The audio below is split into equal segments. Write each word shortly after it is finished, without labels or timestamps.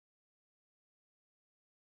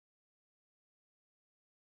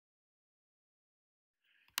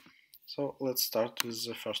So let's start with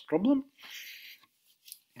the first problem.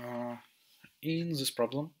 In this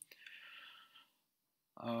problem,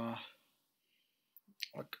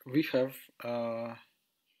 we have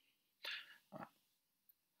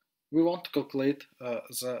we want to calculate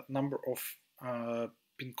the number of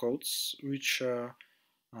pin codes which are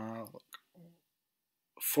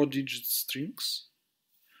 4-digit strings,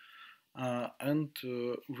 and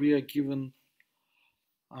we are given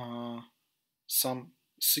some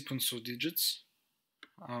sequence of digits,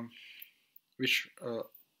 which are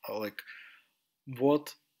like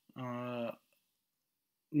what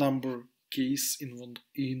number case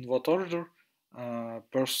in what order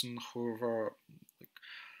person who were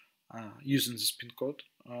using this pin code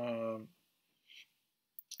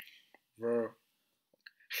were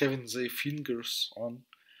having their fingers on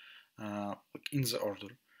in the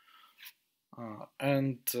order,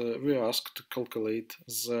 and we are asked to calculate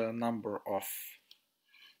the number of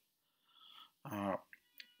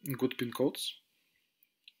good pin codes.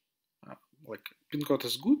 Like pin code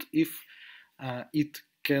is good if it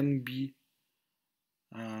can be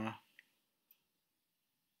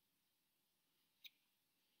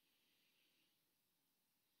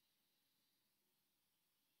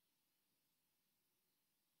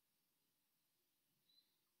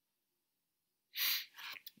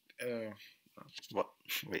what?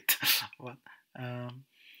 Wait, what?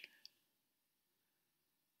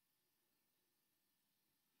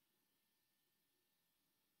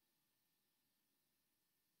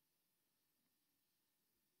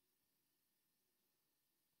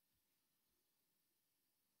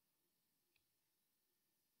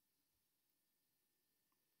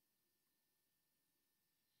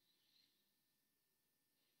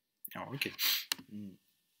 Oh, okay.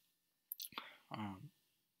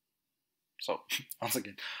 So once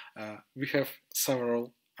again, we have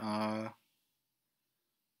several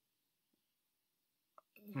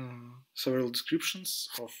descriptions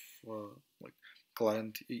of like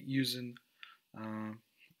client using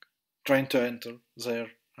trying to enter their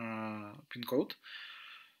pin code,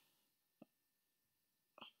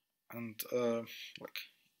 and like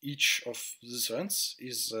each of these events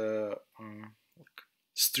is like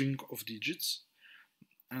string of digits,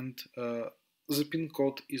 and the pin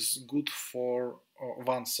code is good for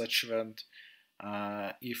one such event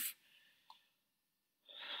if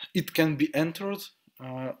it can be entered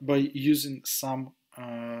by using some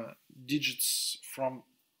digits from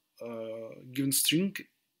given string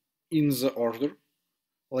in the order.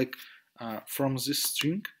 Like from this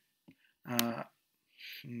string,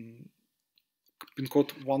 pin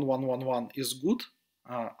code 1111 is good.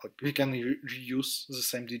 Like we can reuse the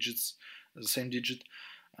same digit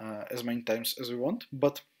as many times as we want,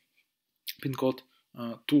 but pin code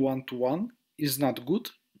 2121 is not good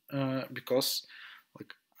because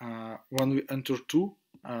like when we enter 2,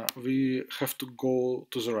 we have to go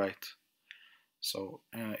to the right. So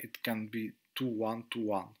it can be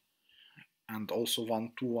 2121, and also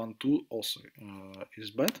 1212 also is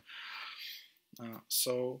bad.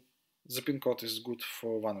 So the pin code is good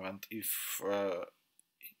for one event if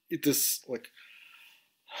it is like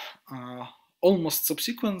almost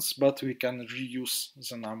subsequence, but we can reuse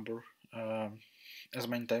the number as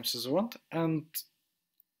many times as we want. And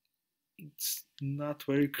it's not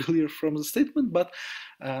very clear from the statement, but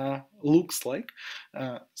looks like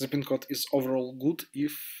the pin code is overall good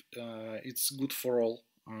if it's good for all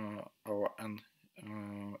our n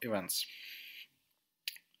events.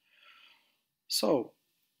 So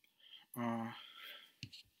I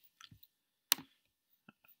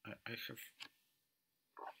have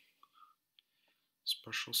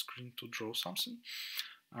special screen to draw something.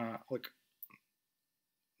 Like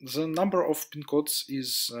the number of pin codes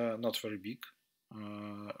is not very big.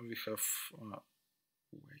 We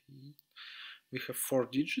have 4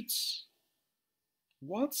 digits.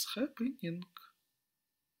 What's happening?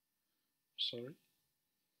 Sorry.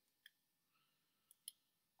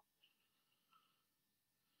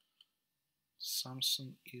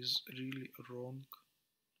 Something is really wrong.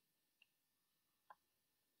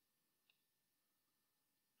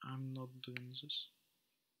 I'm not doing this.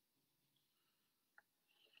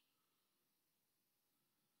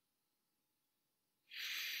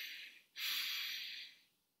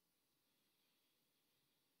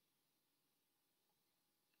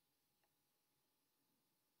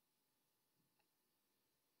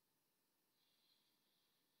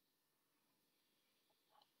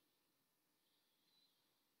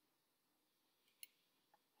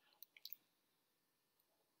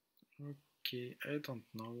 Okay, I don't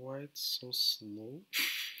know why it's so slow.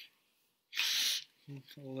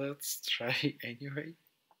 Let's try anyway.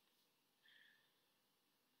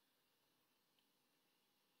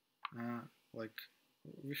 like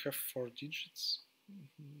we have 4 digits.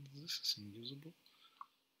 This is unusable.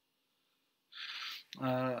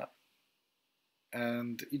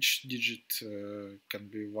 And each digit can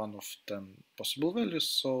be one of 10 possible values,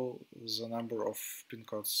 so the number of pin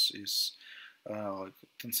codes is like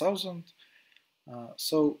 10,000.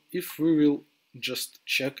 So if we will just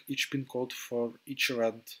check each pin code for each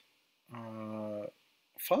event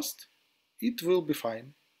fast, it will be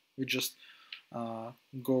fine. We just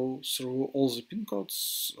go through all the pin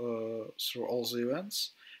codes, through all the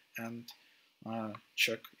events, and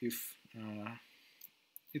check if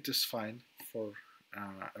it is fine for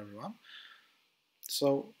everyone.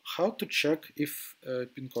 So how to check if a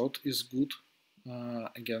pin code is good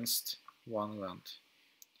against one event?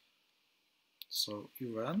 So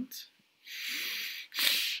event,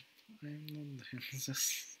 I'm not doing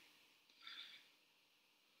this.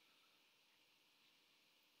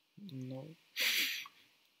 No.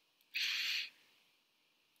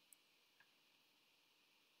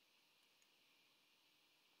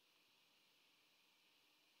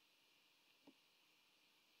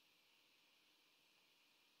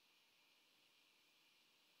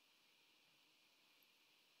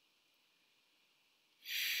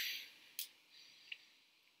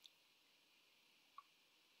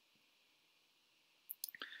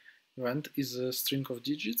 Event is a string of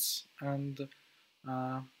digits, and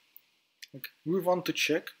we want to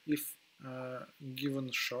check if given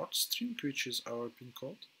short string, which is our pin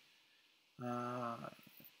code,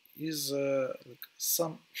 is like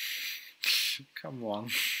some come on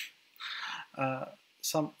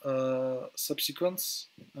some subsequence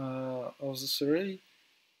of this array,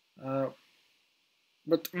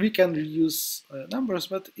 but we can use numbers,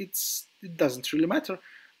 but it doesn't really matter.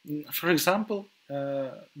 For example,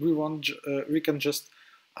 we can just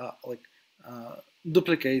like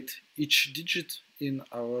duplicate each digit in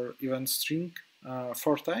our event string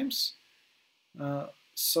 4 times.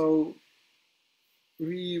 So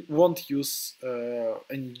we won't use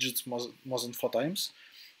any digits more than 4 times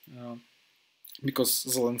because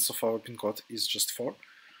the length of our pin code is just 4.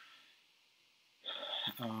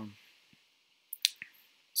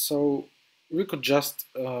 So we could just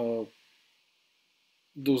do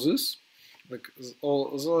this. Like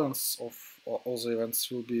all the lengths of all the events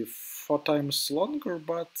will be 4 times longer,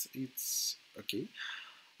 but it's okay.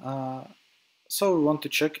 So we want to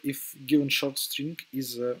check if given short string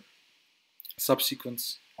is a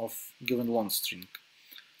subsequence of given long string.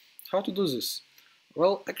 How to do this?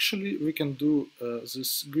 Well, actually we can do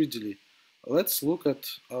this greedily. Let's look at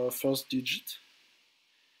our first digit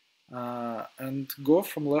and go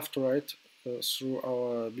from left to right through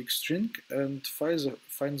our big string and find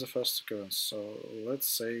the first occurrence. So let's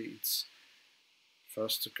say it's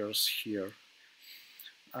first occurs here.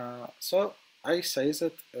 So I say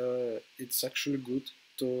that it's actually good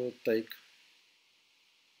to take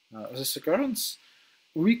this occurrence.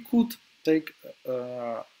 We could take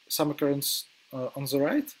some occurrence on the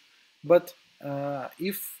right, but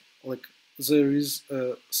if like there is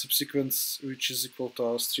a subsequence which is equal to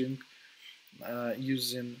our string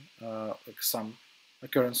using like some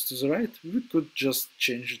occurrence to the right, we could just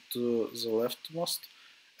change it to the leftmost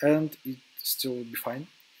and it still will be fine.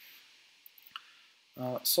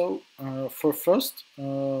 So for first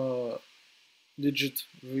digit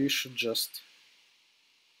we should just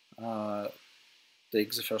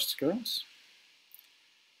take the first occurrence.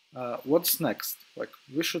 What's next? Like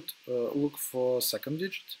we should look for second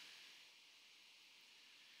digit.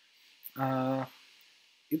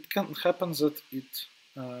 It can happen that it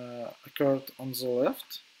occurred on the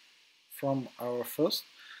left from our first,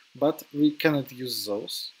 but we cannot use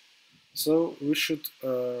those. So we should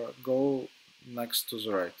go next to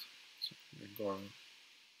the right. So we're going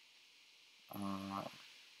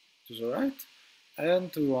to the right,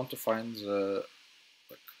 and we want to find the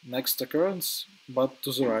next occurrence, but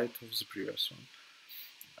to the right of the previous one.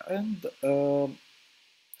 And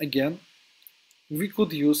again, we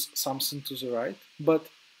could use something to the right, but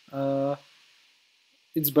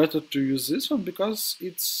it's better to use this one because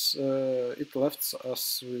it left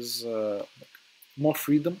us with more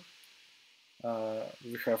freedom.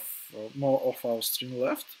 We have more of our string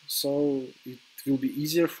left, so it will be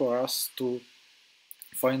easier for us to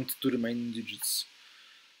find 2 remaining digits.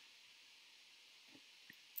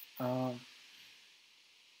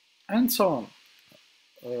 And so on.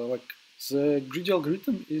 Like the greedy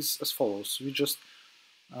algorithm is as follows. We just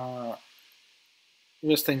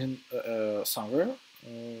we're standing somewhere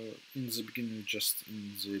in the beginning, just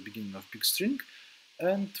in the beginning of big string,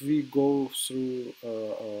 and we go through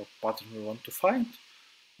a pattern we want to find,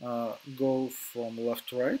 go from left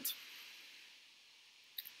to right,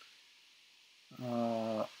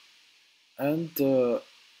 and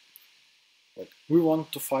like we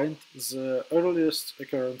want to find the earliest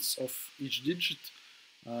occurrence of each digit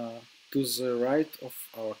to the right of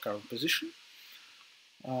our current position,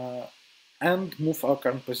 and move our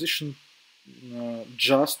current position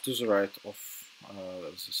just to the right of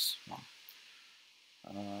this one.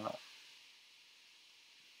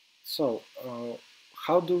 So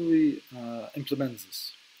how do we implement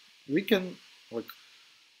this? We can like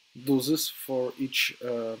do this for each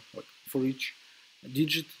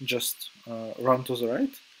digit, just run to the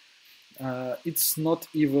right. It's not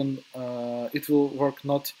even it will work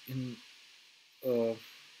not in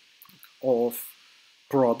of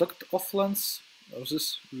product of lengths of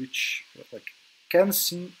this, which like can be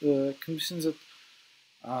seen that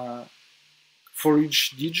for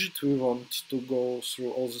each digit we want to go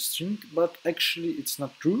through all the string, but actually it's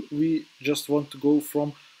not true. We just want to go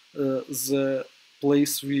from the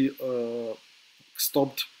place we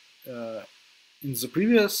stopped in the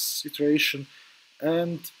previous iteration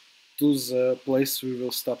and to the place we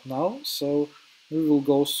will stop now. So we will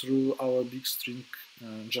go through our big string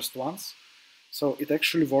just once. So it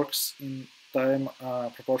actually works in time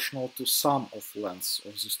proportional to sum of lengths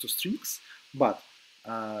of these two strings, but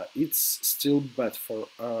it's still bad for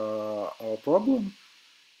our problem.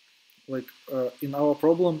 Like in our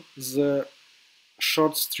problem, the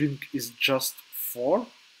short string is just 4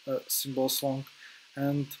 symbols long,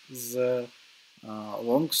 and the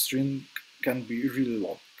long string can be really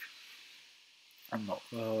long. I don't know,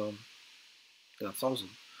 10,000.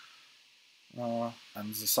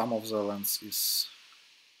 And the sum of the lengths is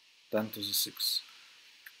 10 to the 6.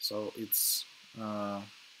 So it's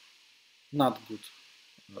not good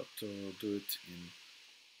to do it in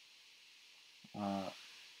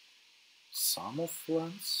sum of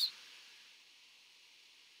lengths,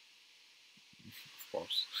 of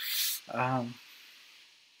course.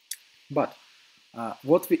 But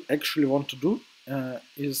what we actually want to do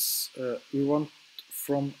is we want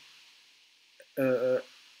from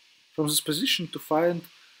this position to find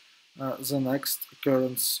the next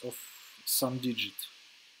occurrence of some digit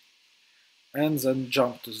and then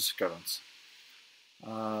jump to this occurrence.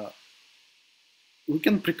 We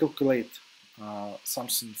can pre-calculate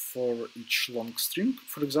something for each long string.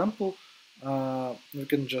 For example, we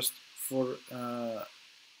can just for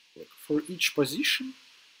each position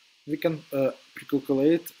we can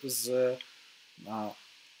pre-calculate the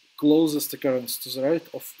closest occurrence to the right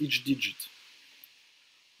of each digit.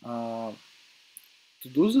 To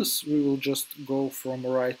do this, we will just go from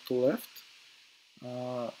right to left.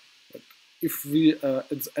 If we at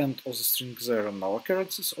the end of the string there are no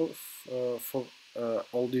occurrences of for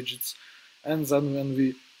all digits, and then when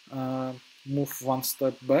we move one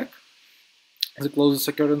step back, the closest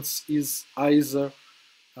occurrence is either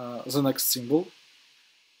the next symbol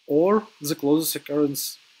or the closest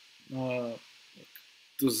occurrence to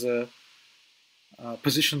the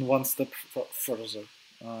position one step further.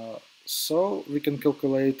 So we can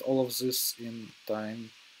calculate all of this in time.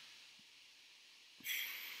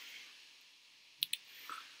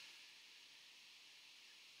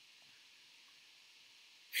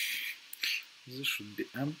 This should be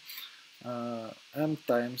m. M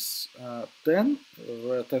times 10,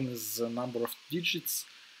 where 10 is the number of digits.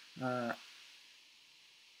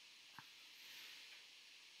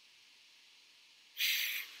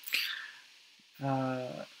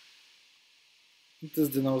 It is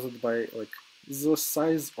denoted by like the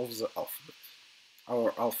size of the alphabet.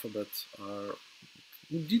 Our alphabet are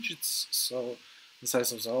digits, so the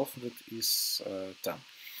size of the alphabet is 10.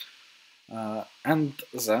 And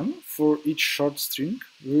then for each short string,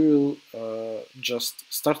 we will just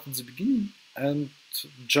start at the beginning and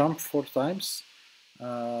jump 4 times,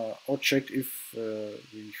 or check if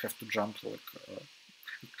we have to jump like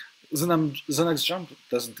the next jump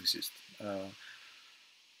doesn't exist.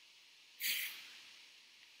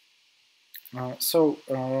 So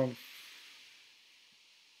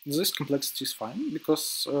this complexity is fine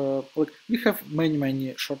because like we have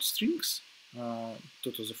many short strings, 2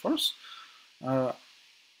 to the 4th,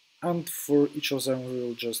 and for each of them we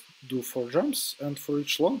will just do 4 jumps, and for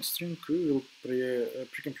each long string we will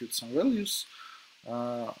pre-compute some values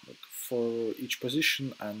like for each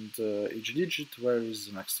position and each digit, where is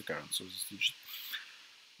the next occurrence of this digit.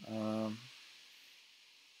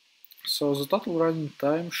 So the total running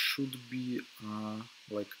time should be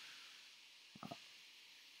like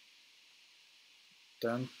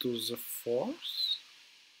 10 to the 4th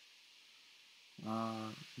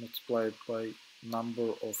multiplied by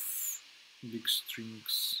number of big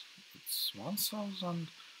strings, it's 1000,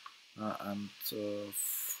 and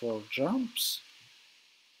 4 jumps.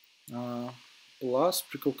 plus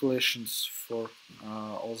precalculations for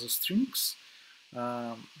all the strings.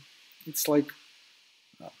 It's like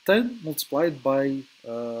 10 multiplied by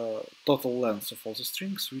total length of all the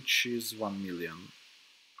strings, which is 1 million,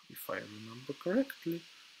 if I remember correctly.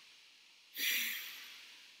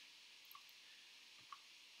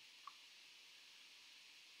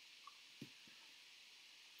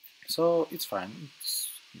 So it's fine, it's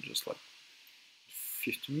just like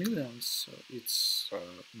 50 million, so it's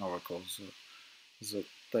nowhere close the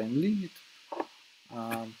time limit.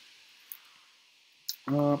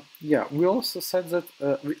 Yeah, we also said that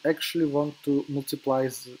we actually want to multiply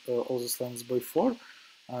all these lengths by 4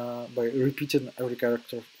 by repeating every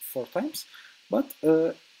character 4 times, but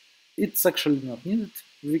it's actually not needed.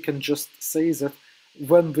 We can just say that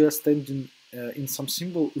when we are standing in some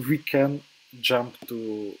symbol, we can jump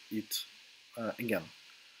to it again.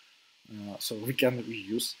 So we can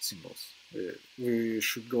reuse symbols. We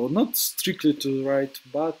should go not strictly to the right,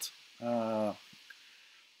 but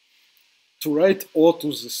to right or to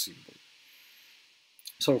the symbol.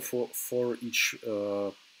 So for each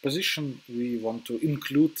position, we want to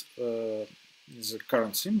include the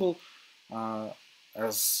current symbol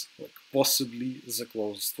as like, possibly the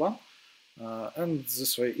closest one. And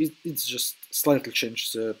this way, it's just slightly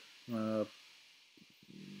changed the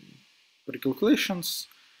recalculations.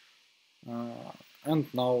 And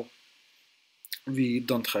now we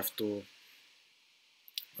don't have to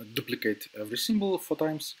duplicate every symbol 4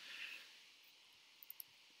 times.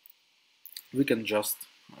 We can just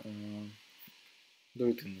do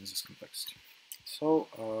it in this complexity. So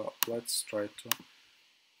let's try to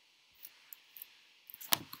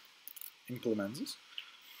implement this.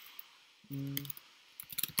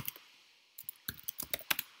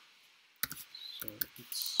 So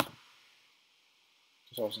it's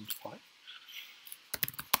 2005.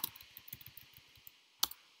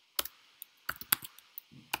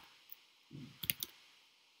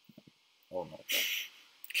 Oh no,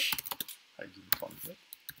 I didn't want that.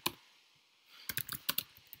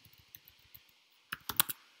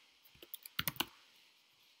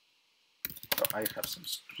 So I have some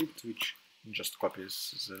script which just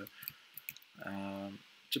copies the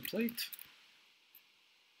template.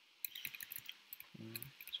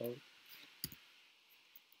 So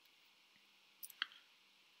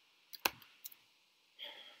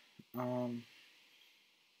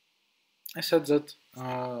I said that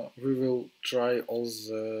we will try all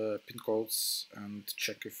the pin codes and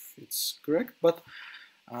check if it's correct, but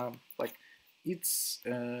like it's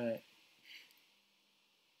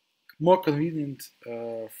more convenient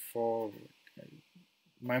for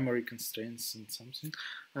memory constraints and something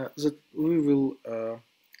that we will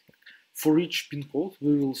for each pin code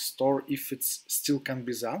we will store if it still can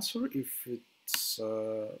be the answer, if it's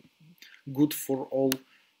good for all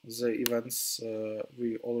the events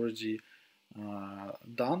we already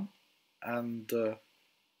done, and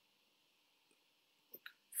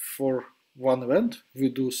for one event we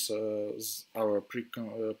do our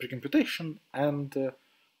pre-computation and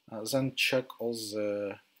then check all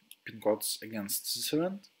the pin codes against this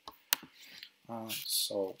event.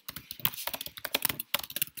 So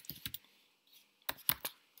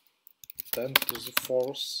 10 to the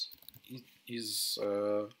 4th it is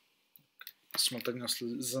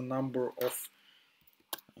simultaneously the number of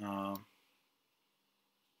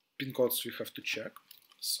pin codes we have to check.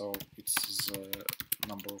 So it's the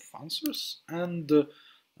number of answers, and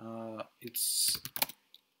it's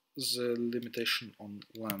the limitation on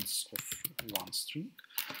length of one string.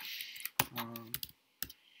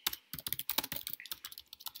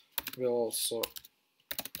 We also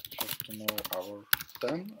have to know our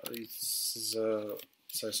 10, it's the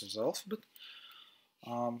size of the alphabet.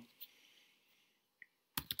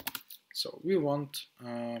 So we want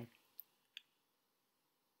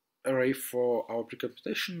array for our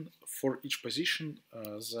precomputation for each position,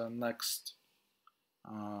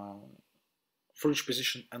 for each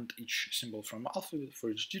position and each symbol from alphabet,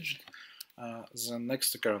 for each digit, the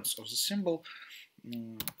next occurrence of the symbol.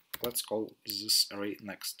 Let's call this array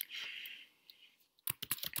next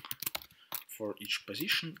for each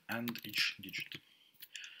position and each digit.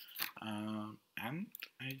 And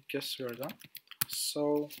I guess we are done.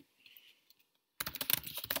 So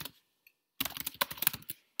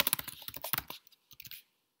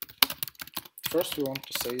first we want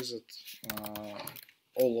to say that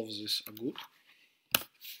all of these are good,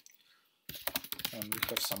 and we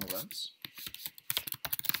have some events,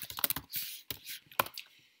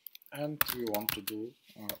 and we want to do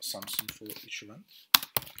something for each event.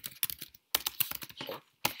 So,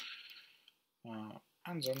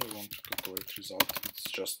 and then we want to calculate result. It's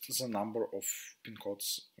just the number of pin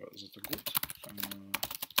codes that are good.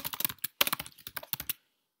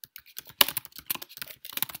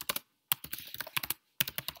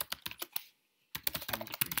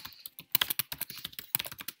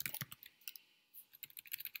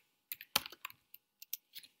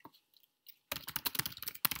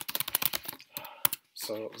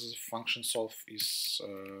 So this function solve is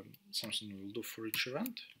something we will do for each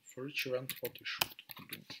event. For each event, what we should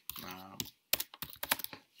do?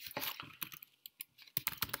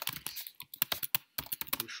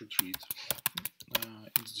 We should read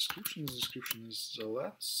its description. The description is the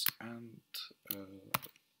lets and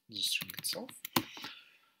the string itself.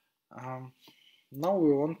 Now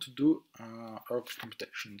we want to do our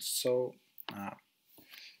computations. So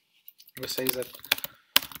we say that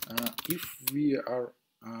if we are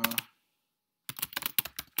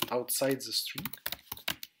outside the string,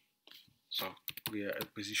 so we are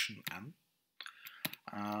at position n,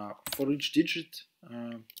 for each digit,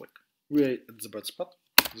 like we are at the bad spot,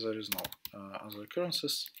 there is no other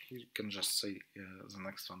occurrences, we can just say the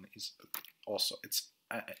next one is also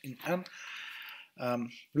in n,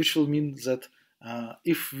 which will mean that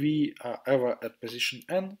if we are ever at position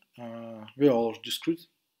n, we are already screwed.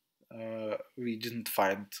 We didn't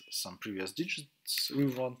find some previous digits we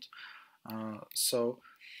want. So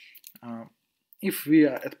if we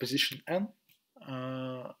are at position n,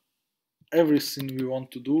 everything we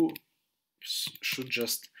want to do should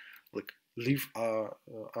just like leave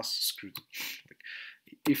us screwed. Like,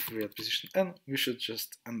 if we are at position n, we should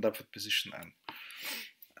just end up at position n.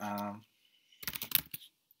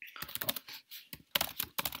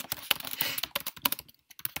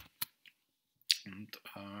 And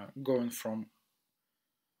going from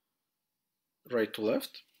right to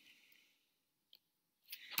left.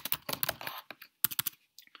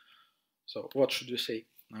 So what should we say?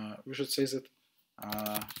 We should say that,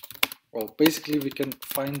 well, basically we can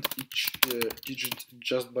find each digit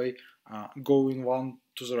just by going one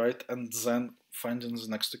to the right and then finding the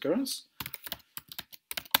next occurrence.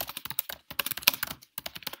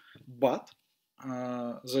 But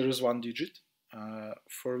there is one digit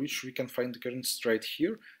for which we can find the occurrence right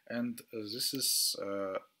here, and this is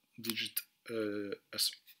digit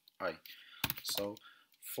si. So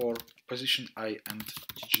for position I and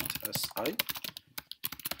digit si,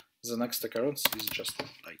 the next occurrence is just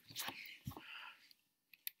I.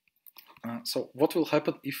 So what will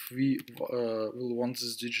happen if we will want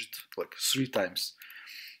this digit like 3 times?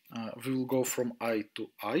 We will go from I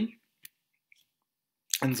to I,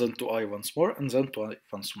 and then to I once more, and then to I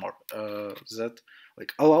once more. That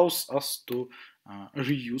like allows us to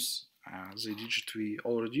reuse the digit we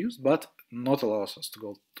already used, but not allows us to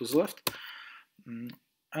go to the left.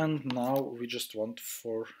 And now we just want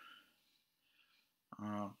for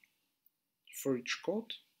each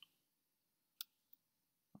code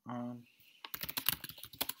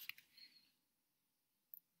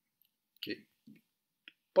okay,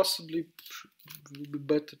 possibly would be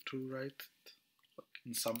better to write it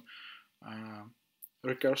in some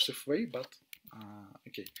recursive way, but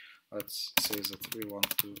okay, let's say that we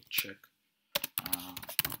want to check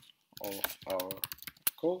all of our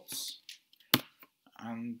codes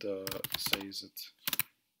and say that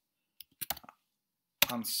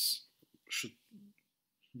ans should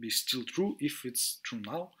be still true if it's true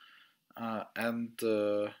now, and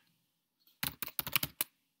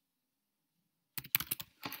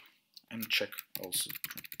check also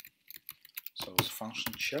true. So the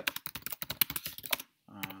function check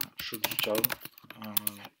should return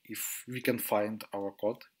if we can find our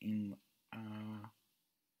code in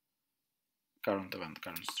current event,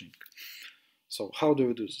 current string. So how do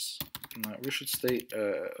we do this? We should stay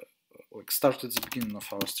like start at the beginning of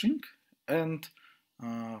our string and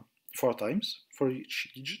 4 times for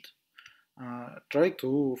each digit try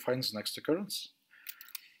to find the next occurrence.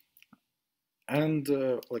 And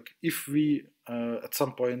like if we at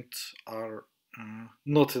some point are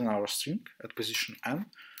not in our string at position n,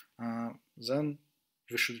 then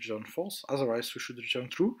we should return false, otherwise we should return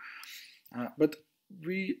true. But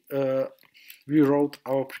we wrote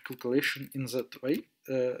our pre-calculation in that way,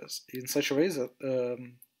 in such a way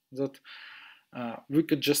that we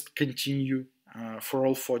could just continue for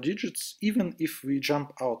all 4 digits, even if we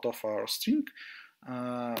jump out of our string.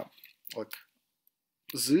 Like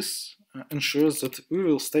this ensures that we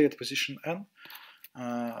will stay at position n,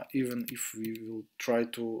 even if we will try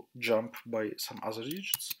to jump by some other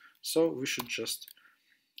digits. So we should just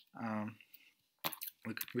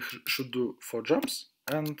like we should do 4 jumps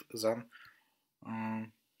and then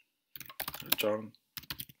return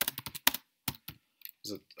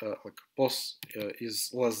that like pos is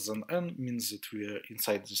less than n means that we are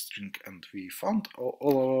inside the string and we found all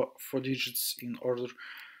our 4 digits in order,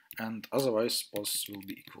 and otherwise pos will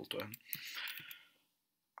be equal to n.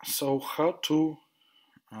 So how to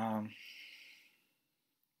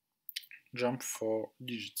jump 4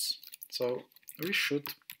 digits? So we should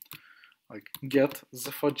like get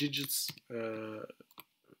the 4 digits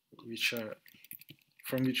which are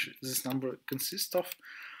from which this number consists of.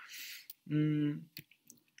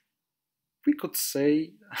 We could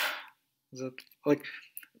say that like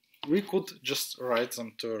we could just write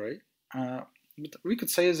them to array, but we could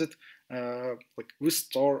say that like we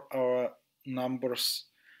store our numbers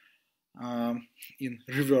in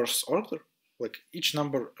reverse order. Like each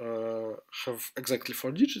number have exactly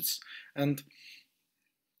 4 digits, and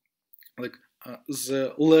like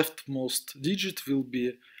the leftmost digit will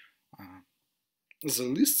be the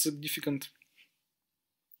least significant.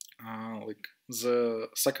 Like the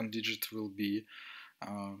second digit will be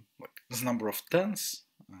like the number of tens,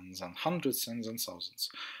 and then hundreds, and then thousands.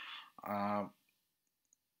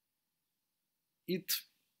 It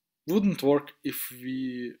wouldn't work if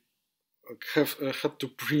we have had to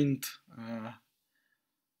print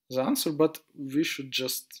the answer, but we should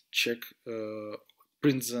just check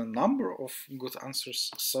print the number of good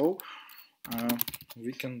answers. So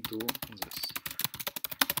we can do this.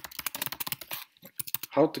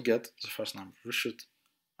 How to get the first number? We should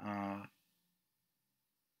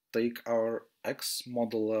take our x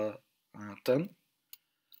modulo 10,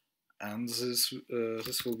 and this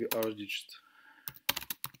will be our digit.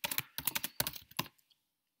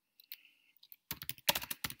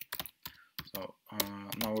 So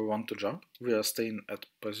now we want to jump. We are staying at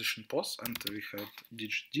position pos, and we had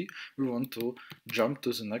digit d. We want to jump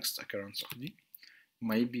to the next occurrence of d.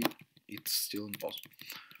 Maybe it's still in pos.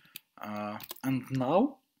 And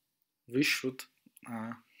now we should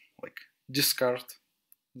like discard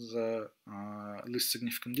the least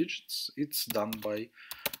significant digits. It's done by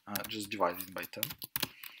just dividing by 10.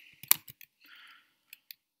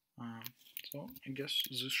 So I guess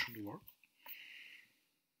this should work.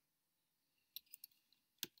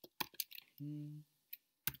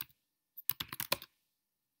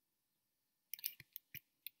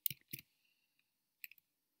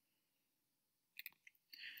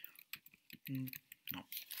 No,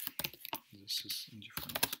 this is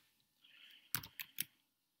indifferent.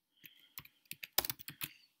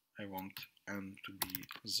 I want n to be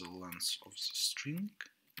the length of the string,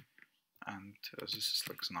 and this is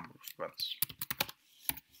like the number of events.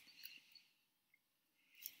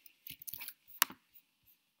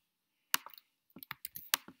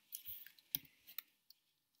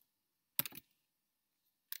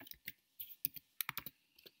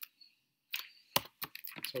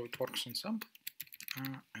 So it works on sample,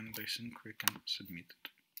 and I think we can submit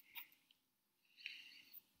it.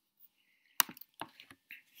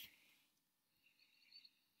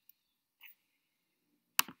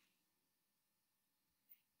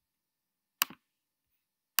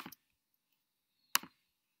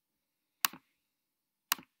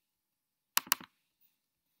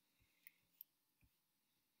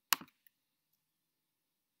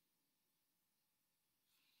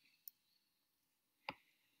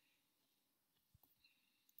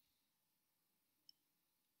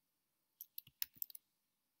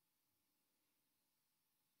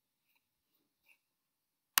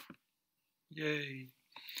 Yay!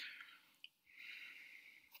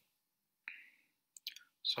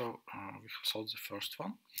 So we have solved the first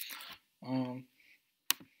one.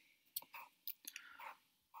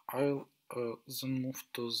 I'll then move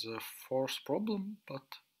to the fourth problem, but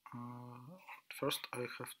first I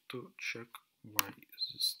have to check why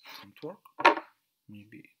this doesn't work.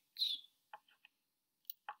 Maybe it's...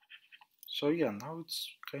 So yeah, now it's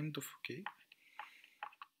kind of okay.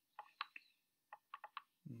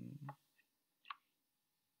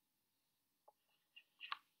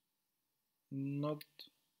 Not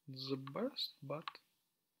the best, but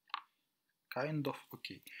kind of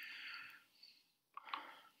okay.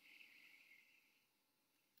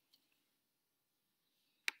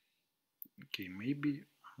 Okay, maybe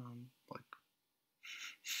like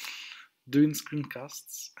doing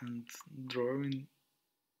screencasts and drawing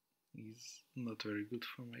is not very good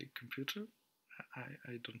for my computer.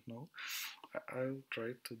 I don't know. I'll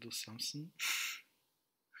try to do something.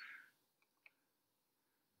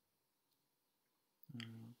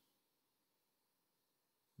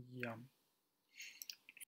 Yeah.